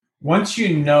Once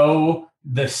you know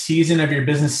the season of your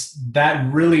business,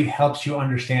 that really helps you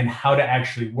understand how to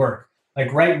actually work.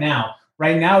 Like right now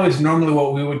is normally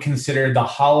what we would consider the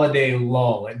holiday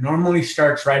lull. It normally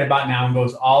starts right about now and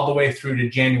goes all the way through to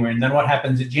January. And then what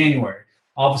happens in January?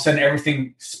 All of a sudden,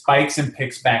 everything spikes and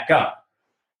picks back up.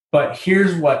 But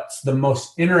here's what's the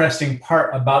most interesting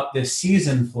part about this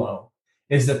season flow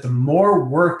is that the more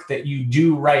work that you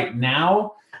do right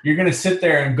now, you're going to sit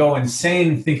there and go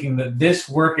insane thinking that this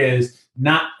work is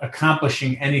not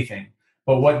accomplishing anything.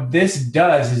 But what this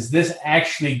does is this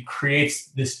actually creates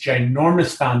this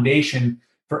ginormous foundation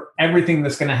for everything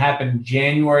that's going to happen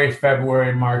January,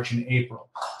 February, March, and April.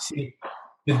 See,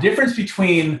 the difference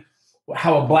between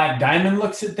how a black diamond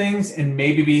looks at things and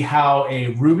maybe how a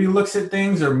ruby looks at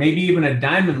things or maybe even a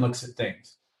diamond looks at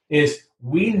things is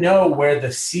we know where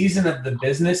the season of the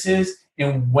business is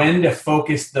and when to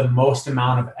focus the most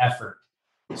amount of effort.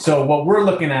 So what we're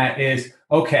looking at is,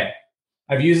 okay,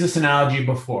 I've used this analogy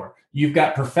before. You've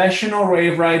got professional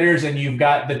wave riders and you've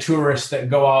got the tourists that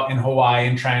go out in Hawaii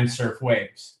and try and surf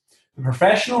waves. The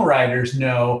professional riders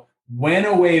know when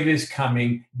a wave is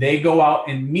coming, they go out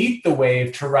and meet the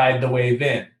wave to ride the wave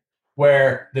in.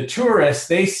 Where the tourists,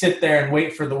 they sit there and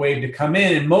wait for the wave to come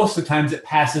in, and most of the times it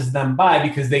passes them by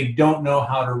because they don't know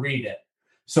how to read it.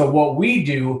 So what we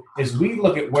do is we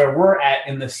look at where we're at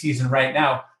in the season right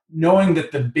now, knowing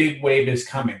that the big wave is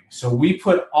coming. So we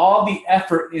put all the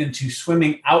effort into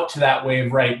swimming out to that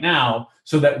wave right now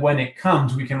so that when it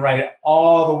comes, we can ride it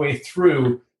all the way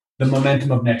through the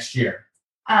momentum of next year.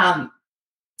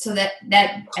 So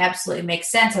that absolutely makes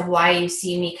sense of why you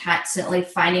see me constantly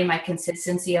finding my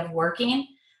consistency of working.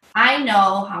 I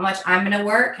know how much I'm going to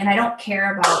work, and I don't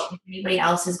care about if anybody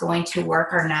else is going to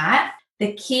work or not.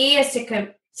 The key is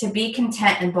to be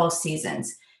content in both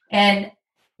seasons. And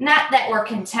not that we're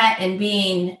content in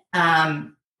being,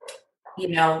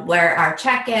 where our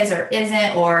check is or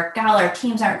isn't, or God, our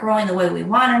teams aren't growing the way we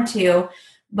want them to,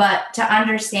 but to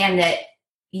understand that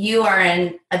you are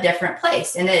in a different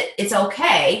place and it's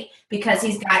okay because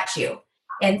he's got you.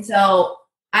 And so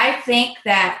I think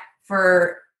that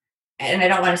and I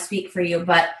don't want to speak for you,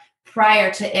 but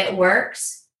prior to It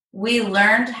Works, we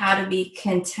learned how to be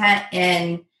content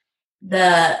in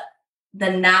the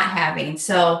not having.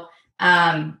 So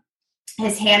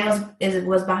his hand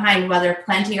was behind whether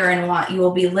plenty or in want. You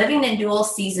will be living in dual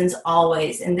seasons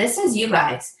always. And this is you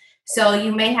guys. So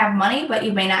you may have money, but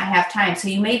you may not have time. So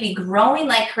you may be growing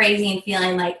like crazy and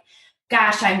feeling like,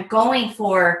 gosh, I'm going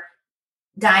for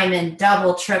diamond,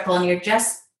 double, triple, and you're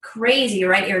just crazy,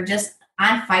 right? You're just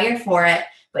on fire for it,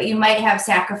 but you might have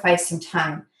sacrificed some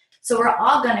time. So we're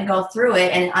all going to go through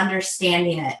it and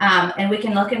understanding it. And we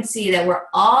can look and see that we're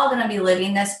all going to be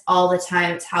living this all the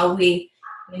time. It's how we,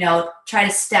 try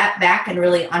to step back and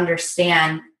really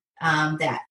understand that.